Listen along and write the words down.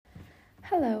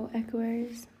Hello,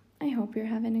 Echoers. I hope you're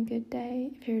having a good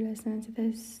day if you're listening to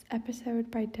this episode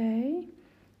by day.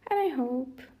 And I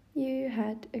hope you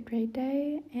had a great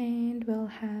day and will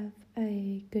have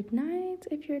a good night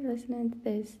if you're listening to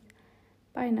this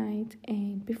by night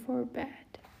and before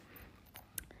bed.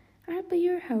 I'll be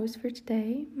your host for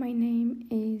today. My name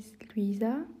is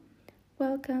Luisa.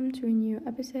 Welcome to a new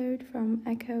episode from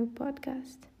Echo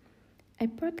Podcast, a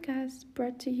podcast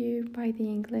brought to you by the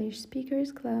English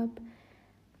Speakers Club,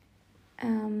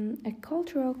 a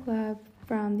cultural club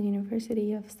from the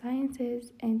University of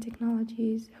Sciences and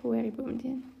Technologies, Huari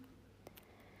Boumtien.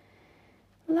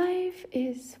 Life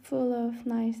is full of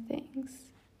nice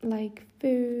things like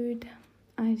food,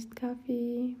 iced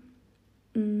coffee,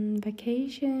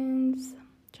 vacations,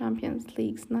 Champions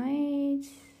League nights,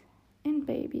 and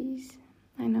babies.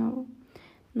 I know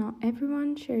not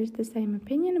everyone shares the same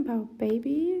opinion about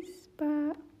babies,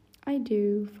 but I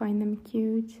do find them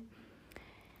cute.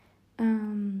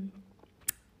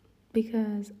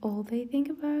 Because all they think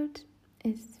about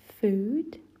is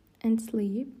food and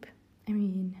sleep. I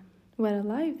mean, what a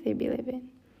life they be living.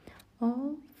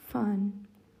 All fun.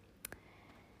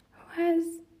 Who has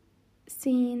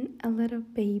seen a little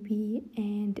baby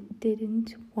and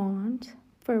didn't want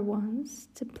for once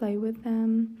to play with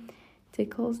them,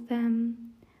 tickles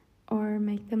them, or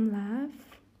make them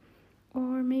laugh?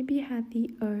 Or maybe had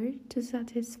the urge to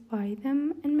satisfy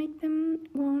them and make them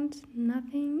want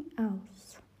nothing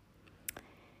else.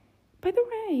 By the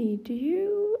way, do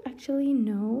you actually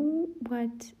know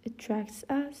what attracts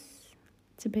us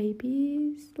to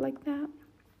babies like that?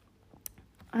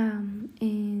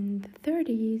 In the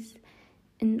 30s,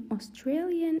 an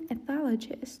Australian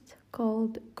ethologist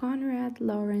called Conrad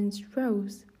Lawrence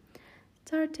Rose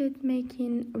started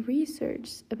making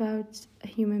research about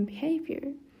human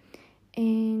behavior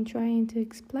and trying to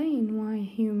explain why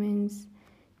humans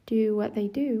do what they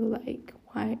do, like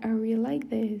why are we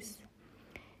like this?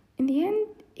 In the end,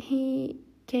 he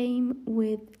came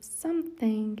with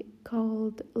something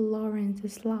called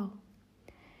Lorenz's Law.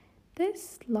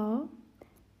 This law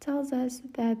tells us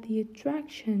that the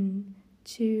attraction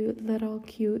to little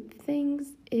cute things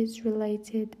is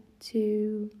related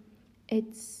to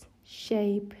its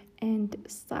shape and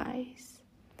size.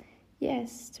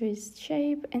 Yes, there is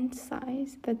shape and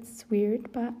size. That's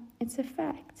weird, but it's a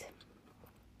fact.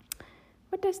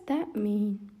 What does that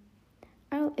mean?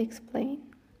 I'll explain,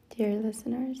 dear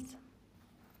listeners.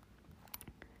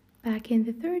 Back in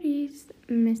the 30s,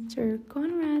 Mr.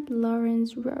 Conrad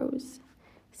Lawrence Rose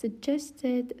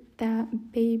suggested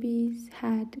that babies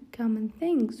had common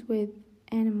things with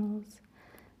animals,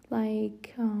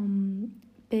 like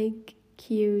big,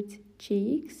 cute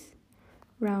cheeks,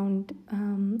 round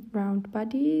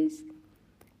bodies,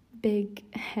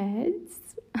 big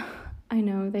heads. I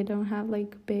know they don't have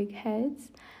like big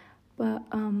heads, but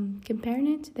comparing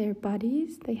it to their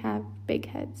bodies, they have big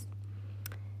heads.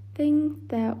 Things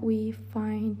that we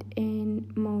find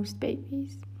in most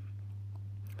babies.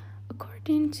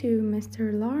 According to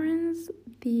Mr. Lawrence,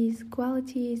 these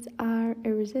qualities are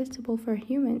irresistible for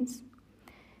humans.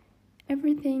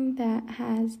 Everything that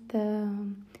has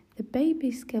the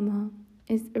baby schema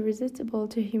is irresistible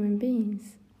to human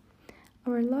beings.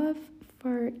 Our love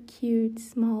for cute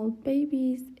small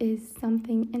babies is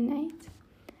something innate.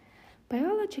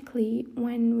 Biologically,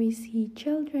 when we see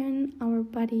children, our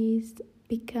bodies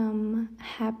become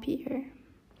happier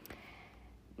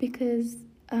because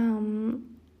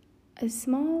a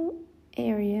small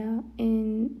area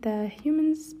in the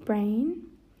human's brain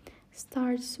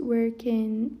starts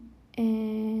working,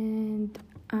 and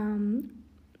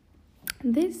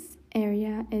this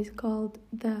area is called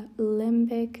the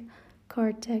limbic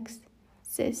cortex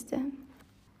system.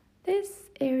 This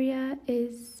area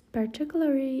is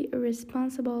particularly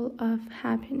responsible of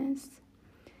happiness.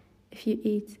 If you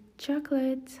eat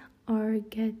chocolate or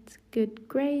get good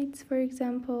grades, for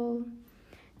example,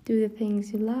 do the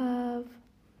things you love,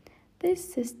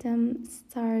 this system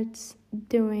starts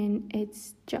doing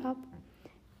its job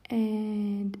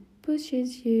and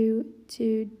pushes you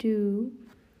to do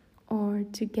or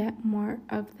to get more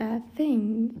of that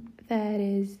thing that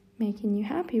is making you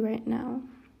happy right now.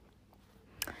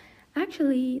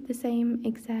 Actually, the same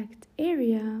exact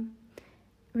area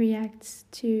reacts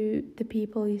to the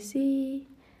people you see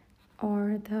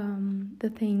or the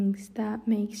things that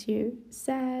makes you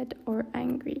sad or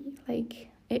angry. Like,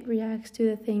 it reacts to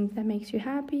the things that makes you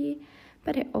happy,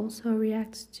 but it also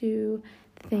reacts to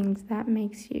the things that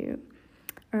makes you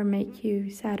or make you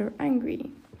sad or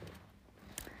angry.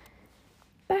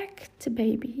 Back to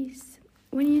babies.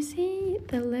 When you see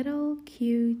the little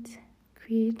cute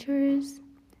creatures,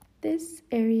 This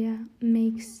area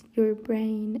makes your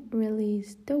brain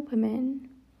release dopamine,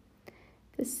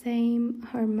 the same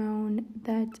hormone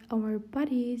that our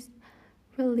bodies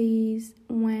release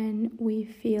when we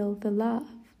feel the love.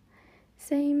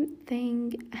 Same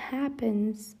thing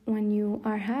happens when you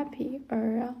are happy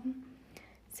or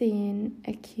seeing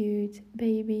a cute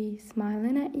baby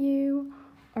smiling at you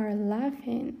or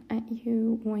laughing at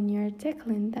you when you're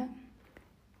tickling them.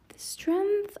 The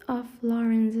strength of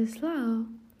Lorenz's law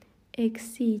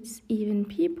exceeds even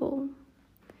people.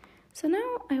 So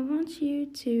now I want you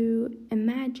to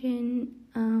imagine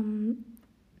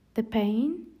the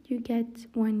pain you get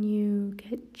when you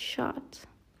get shot.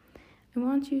 I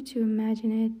want you to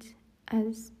imagine it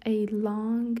as a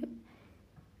long,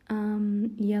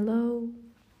 yellow,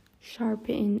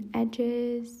 sharpened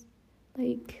edges,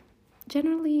 like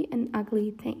generally an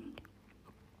ugly thing.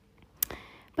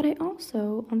 But I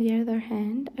also, on the other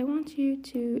hand, I want you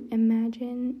to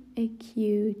imagine a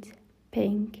cute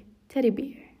pink teddy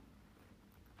bear.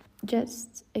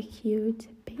 Just a cute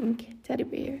pink teddy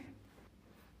bear.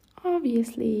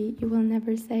 Obviously, you will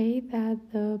never say that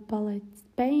the bullet's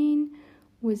pain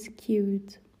was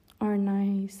cute or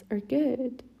nice or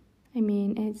good. I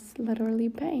mean, it's literally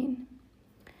pain.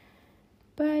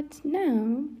 But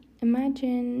now,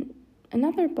 imagine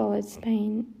another bullet's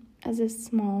pain as a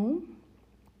small,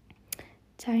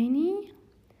 tiny,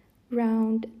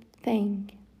 round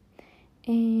thing.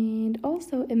 And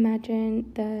also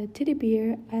imagine the teddy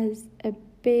bear as a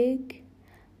big,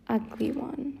 ugly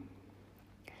one.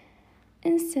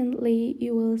 Instantly,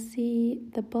 you will see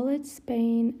the bullet's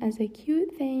pain as a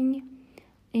cute thing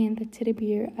and the teddy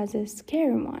bear as a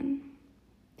scary one.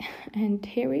 And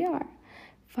here we are,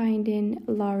 finding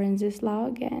Lorenz's law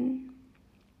again.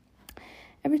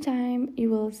 Every time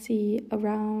you will see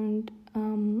around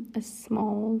a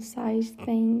small sized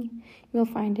thing, you will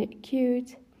find it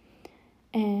cute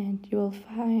and you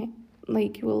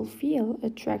will feel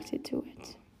attracted to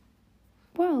it.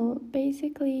 Well,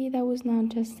 basically that was not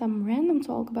just some random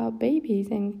talk about babies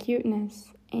and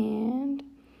cuteness and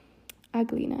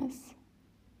ugliness.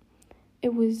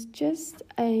 It was just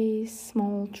a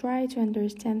small try to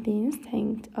understand the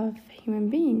instinct of human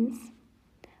beings.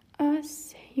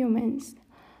 Us humans,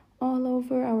 all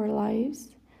over our lives,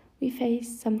 we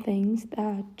face some things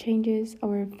that changes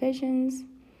our visions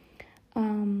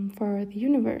for the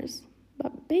universe.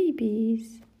 But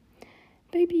babies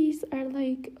are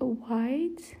like a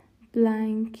white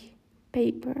blank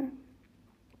paper.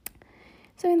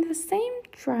 So in the same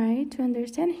try to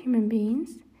understand human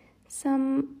beings,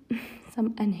 some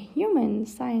unhuman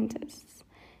scientists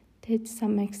did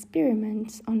some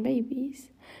experiments on babies,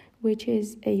 which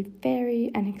is a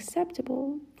very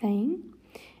unacceptable thing.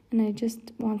 And I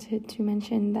just wanted to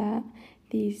mention that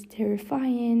these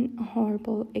terrifying,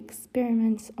 horrible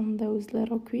experiments on those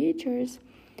little creatures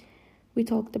we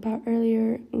talked about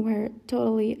earlier were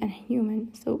totally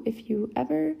unhuman. So if you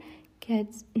ever get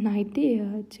an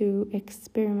idea to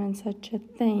experiment such a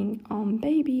thing on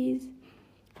babies,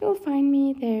 you'll find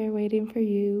me there waiting for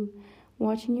you,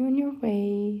 watching you on your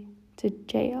way to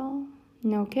jail.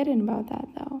 No kidding about that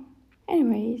though.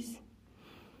 Anyways,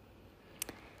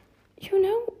 you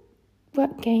know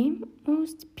what game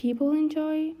most people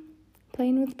enjoy?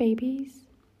 Playing with babies.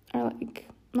 Or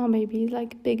not babies,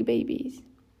 like big babies.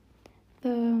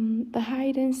 The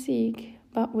hide and seek,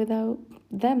 but without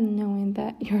them knowing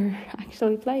that you're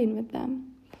actually playing with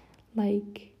them.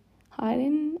 Like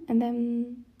hiding and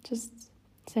then just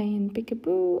saying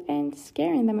peekaboo and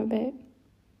scaring them a bit.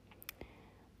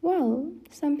 Well,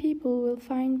 some people will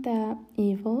find that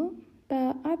evil,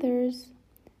 but others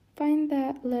find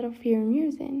that little fear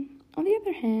amusing. On the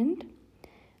other hand,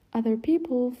 other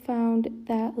people found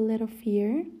that little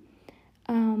fear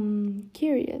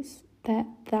curious.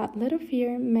 That little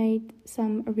fear made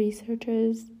some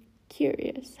researchers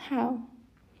curious. How?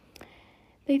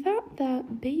 They thought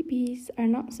that babies are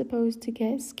not supposed to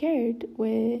get scared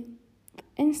with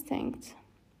instinct,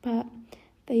 but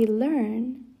they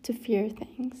learn to fear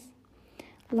things.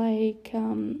 Like,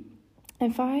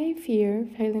 if I fear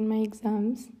failing my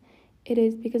exams, it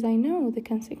is because I know the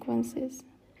consequences.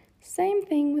 Same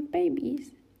thing with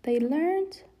babies. They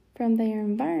learned from their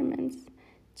environments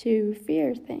to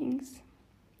fear things.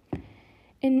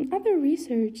 In other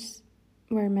research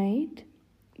were made,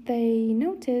 they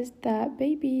noticed that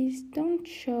babies don't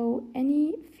show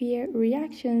any fear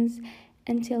reactions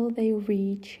until they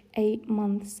reach 8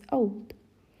 months old.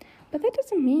 But that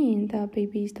doesn't mean that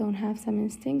babies don't have some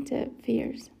instinctive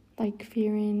fears, like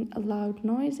fearing loud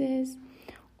noises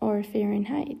or fearing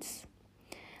heights.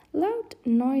 Loud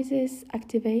noises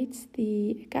activates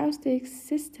the acoustic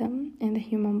system in the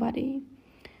human body,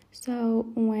 So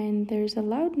when there's a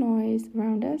loud noise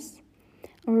around us,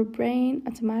 our brain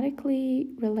automatically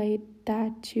relates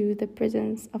that to the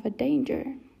presence of a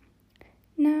danger.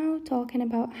 Now talking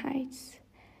about heights.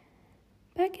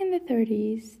 Back in the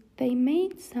 30s, they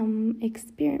made some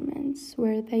experiments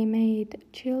where they made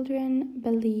children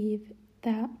believe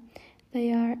that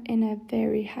they are in a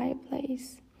very high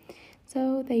place.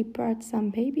 So they brought some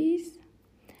babies.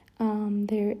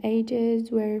 Their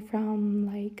ages were from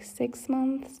like 6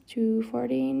 months to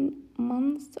 14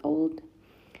 months old,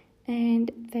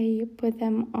 and they put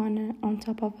them on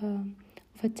top of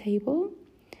a table.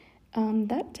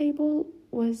 That table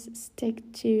was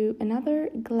stick to another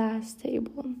glass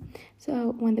table.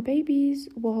 So when the babies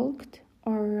walked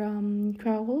or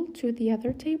crawled to the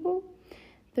other table,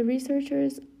 the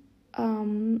researchers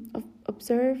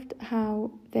observed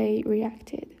how they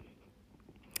reacted.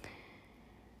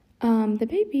 The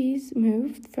babies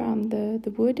moved from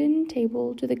the wooden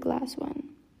table to the glass one,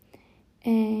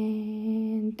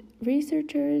 and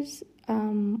researchers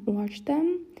watched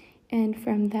them, and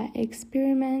from that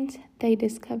experiment they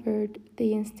discovered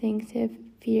the instinctive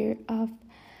fear of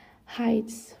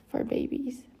heights for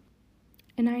babies.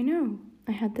 And I know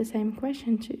I had the same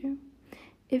question too.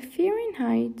 If fearing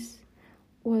heights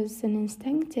was an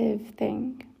instinctive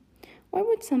thing, why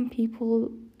would some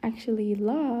people actually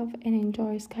love and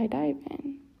enjoy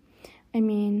skydiving? I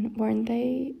mean, weren't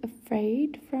they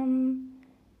afraid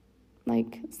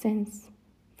since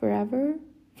forever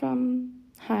from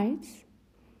heights?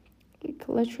 Like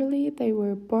literally, they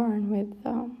were born with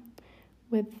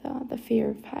the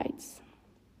fear of heights.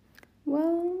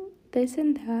 Well, this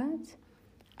and that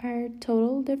are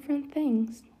total different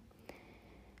things.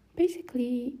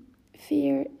 Basically,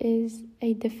 fear is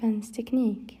a defense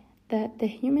technique that the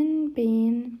human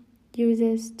being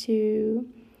uses to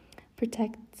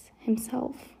protect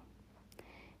himself,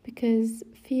 because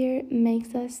fear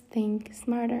makes us think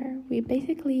smarter. We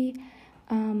basically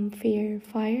fear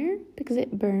fire because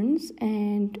it burns,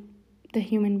 and the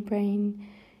human brain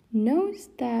knows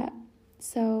that,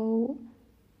 so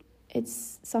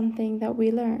it's something that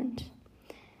we learned.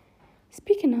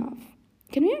 Speaking of,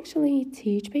 can we actually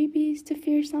teach babies to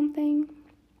fear something?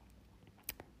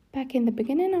 Back in the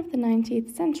beginning of the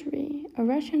 19th century, a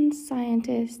Russian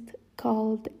scientist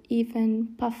called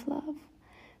Ivan Pavlov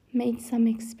made some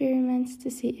experiments to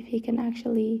see if he can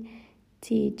actually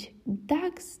teach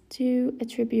dogs to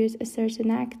attribute a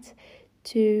certain act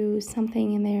to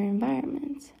something in their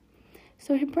environment.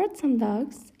 So he brought some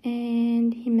dogs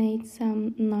and he made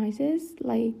some noises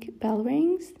like bell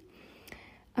rings.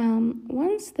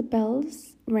 Once the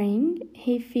bells ring,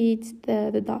 he feeds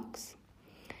the dogs.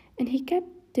 And he kept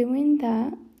doing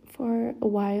that for a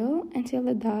while until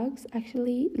the dogs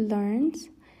actually learned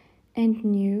and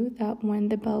knew that when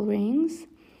the bell rings,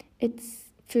 it's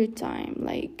food time.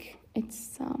 Like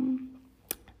it's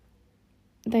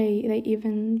they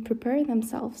even prepare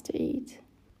themselves to eat.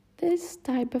 This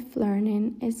type of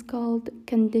learning is called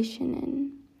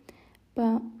conditioning,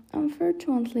 but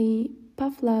unfortunately,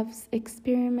 Pavlov's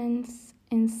experiments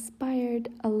inspired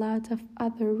a lot of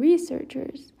other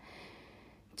researchers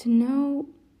to know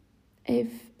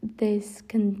if this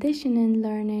conditioning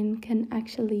learning can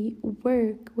actually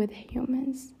work with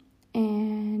humans,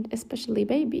 and especially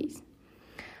babies.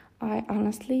 I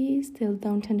honestly still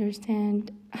don't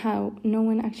understand how no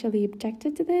one actually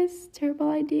objected to this terrible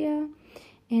idea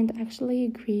and actually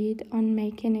agreed on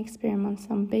making experiments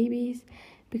on babies,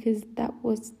 because that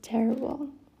was terrible.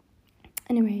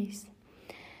 Anyways,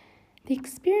 the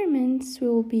experiment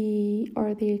we'll be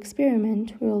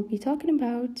talking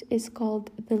about is called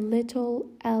the Little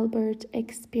Albert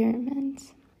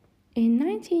Experiment. In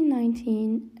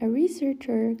 1919, a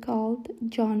researcher called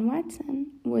John Watson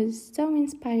was so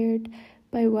inspired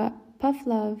by what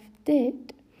Pavlov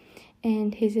did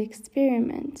and his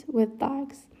experiment with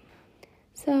dogs.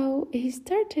 So he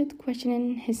started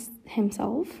questioning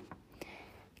himself.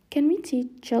 Can we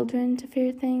teach children to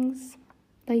fear things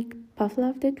like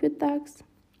Pavlov did with dogs?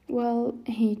 Well,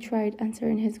 he tried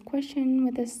answering his question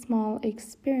with a small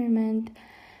experiment,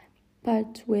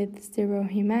 but with zero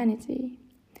humanity.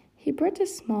 He brought a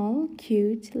small,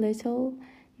 cute, little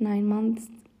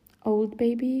 9-month-old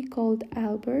baby called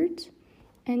Albert,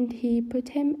 and he put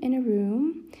him in a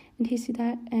room,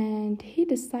 and he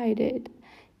decided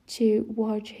to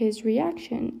watch his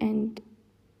reaction and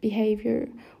behavior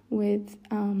with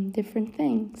different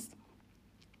things.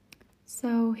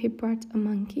 So he brought a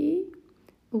monkey,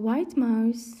 a white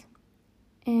mouse,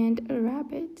 and a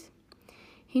rabbit.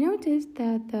 He noticed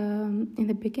that in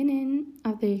the beginning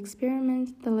of the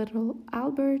experiment, the little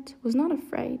Albert was not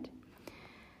afraid.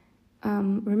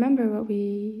 remember what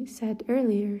we said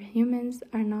earlier, humans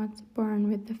are not born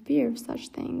with the fear of such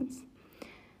things.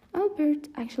 Albert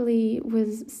actually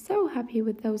was so happy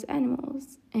with those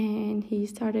animals and he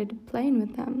started playing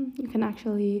with them. You can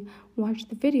actually watch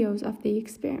the videos of the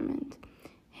experiment.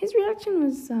 His reaction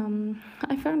was,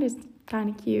 I found it kind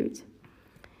of cute.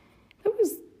 That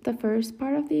was the first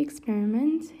part of the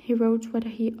experiment. He wrote what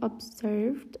he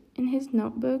observed in his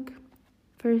notebook.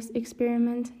 First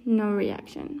experiment, no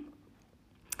reaction.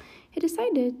 He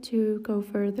decided to go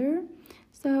further,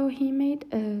 so he made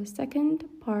a second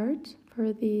part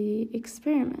for the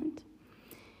experiment.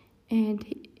 And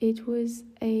it was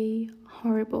a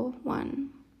horrible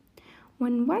one.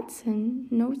 When Watson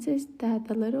noticed that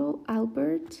the little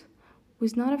Albert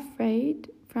was not afraid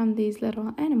from these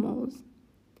little animals,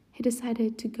 he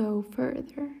decided to go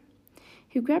further.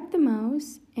 He grabbed the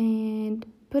mouse and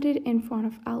put it in front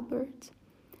of Albert.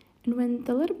 And when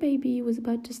the little baby was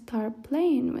about to start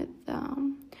playing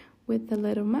with the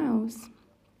little mouse,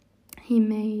 he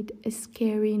made a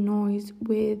scary noise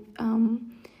with,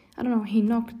 he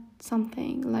knocked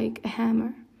something like a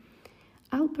hammer.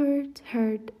 Albert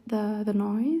heard the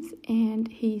noise and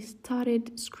he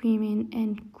started screaming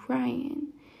and crying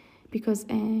because,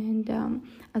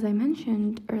 as I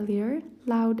mentioned earlier,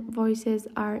 loud voices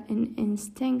are an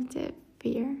instinctive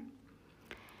fear.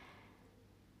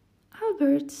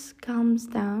 Albert calms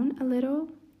down a little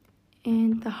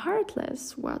and the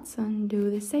heartless Watson do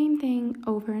the same thing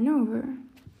over and over.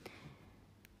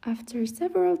 After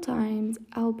several times,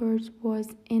 Albert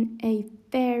was in a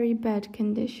very bad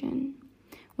condition.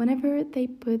 Whenever they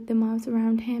put the mouse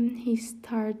around him, he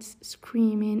starts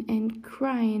screaming and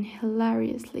crying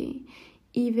hilariously,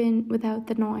 even without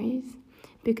the noise,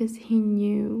 because he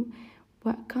knew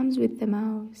what comes with the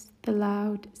mouse, the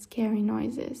loud, scary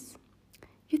noises.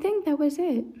 You think that was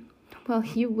it? Well,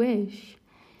 you wish.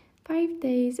 5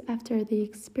 days after the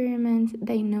experiment,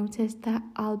 they noticed that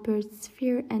Albert's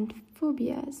fear and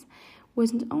phobias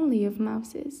wasn't only of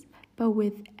mouses, but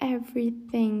with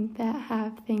everything that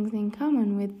have things in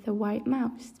common with the white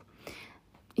mouse.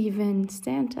 Even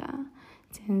Santa,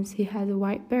 since he has a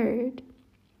white bird.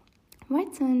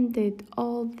 Watson did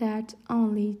all that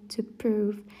only to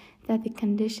prove that the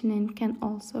conditioning can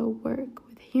also work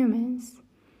with humans.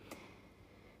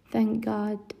 Thank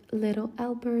God, little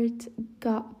Albert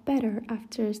got better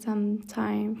after some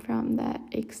time from that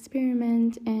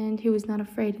experiment and he was not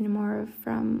afraid anymore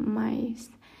from mice.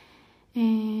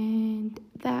 And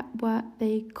that what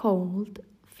they called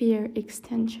fear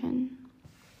extension.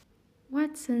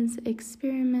 Watson's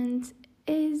experiment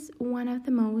is one of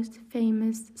the most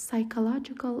famous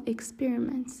psychological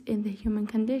experiments in the human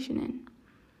conditioning.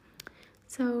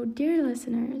 So, dear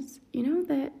listeners, you know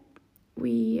that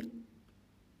we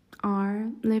are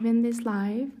living this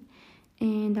life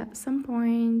and at some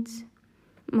point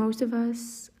most of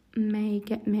us may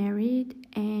get married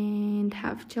and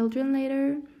have children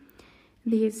later.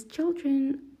 These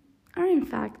children are in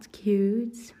fact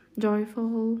cute,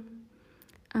 joyful,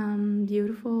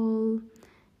 beautiful,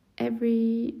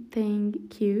 everything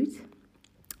cute,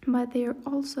 but they are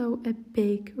also a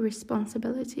big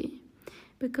responsibility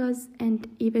because, and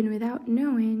even without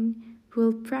knowing,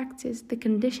 we'll practice the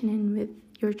conditioning with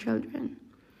your children.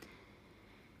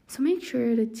 So make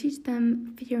sure to teach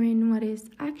them fearing what is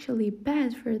actually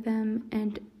bad for them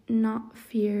and not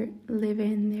fear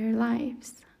living their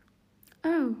lives.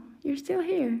 Oh, you're still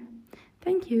here.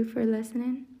 Thank you for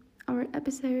listening. Our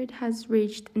episode has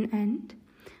reached an end.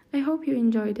 I hope you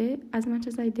enjoyed it as much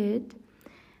as I did.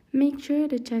 Make sure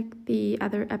to check the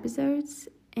other episodes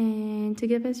and to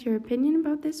give us your opinion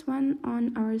about this one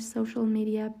on our social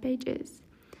media pages.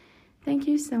 Thank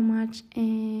you so much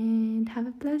and have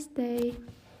a blessed day.